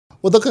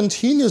With the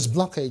continuous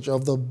blockage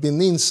of the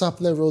Benin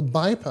Sapele Road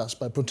bypass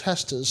by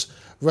protesters,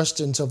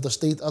 residents of the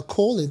state are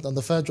calling on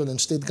the federal and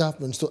state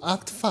governments to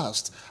act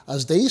fast,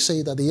 as they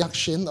say that the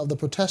action of the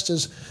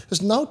protesters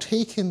is now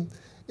taking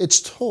its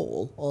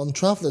toll on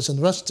travelers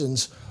and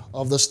residents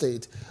of the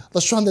state. The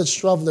stranded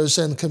travelers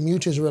and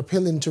commuters are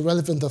appealing to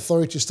relevant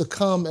authorities to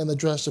come and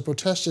address the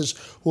protesters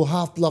who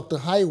have blocked the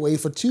highway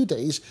for 2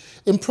 days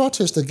in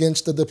protest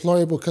against the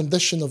deplorable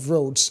condition of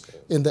roads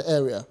in the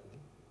area.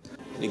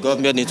 The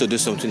government needs to do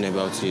something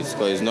about it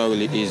because it's not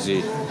really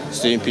easy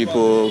seeing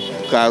people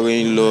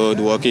carrying load,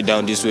 walking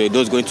down this way,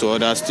 those going to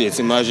other states.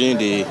 Imagine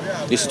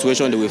the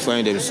situation they will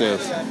find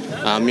themselves.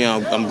 I mean,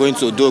 I'm going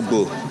to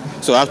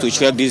Dogbo, so I have to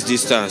check this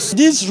distance.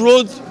 This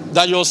road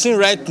that you're seeing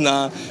right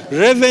now,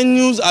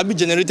 revenues are being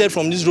generated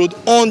from this road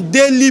on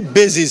daily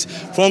basis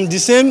from the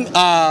same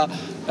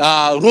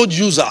road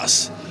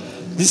users.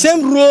 The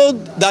same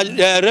road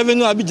that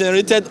revenue are being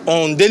generated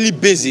on daily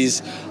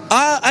basis.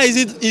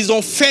 It is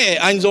unfair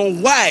and it's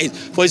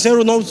unwise for the same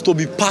road not to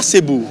be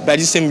passable by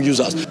the same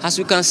users. As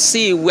you can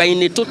see, we are in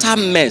a total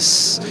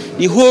mess.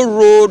 The whole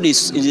road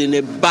is in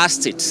a bad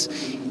state.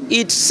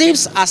 It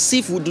seems as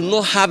if we do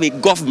not have a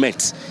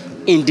government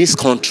in this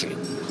country.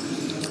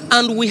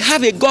 And we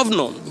have a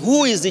governor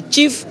who is the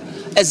chief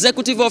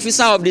executive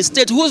officer of the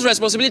state, whose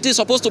responsibility is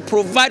supposed to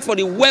provide for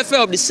the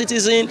welfare of the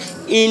citizen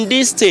in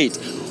this state.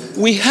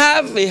 We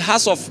have a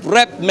House of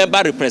Rep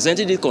member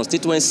representing this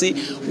constituency.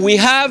 We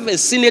have a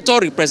senator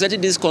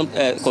representing this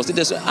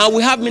constituency. And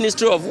we have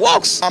Ministry of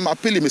Works. I'm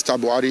appealing Mr.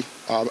 Buhari,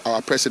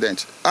 our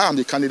president. I am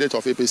the candidate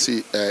of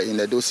APC in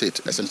Edo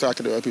State, a central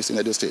candidate of APC in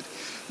Edo State.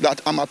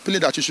 That I'm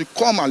appealing that you should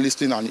come and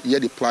listen and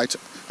hear the plight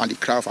and the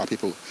cry of our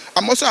people.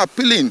 I'm also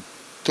appealing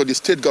to the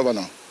state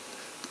governor,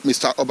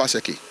 Mr.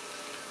 Obaseki.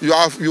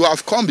 You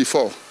have come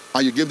before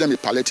and you gave them a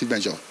palliative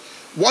measure.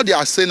 What they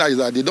are saying is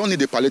that they don't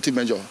need a palliative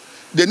measure.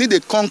 They need a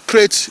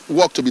concrete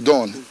work to be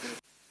done.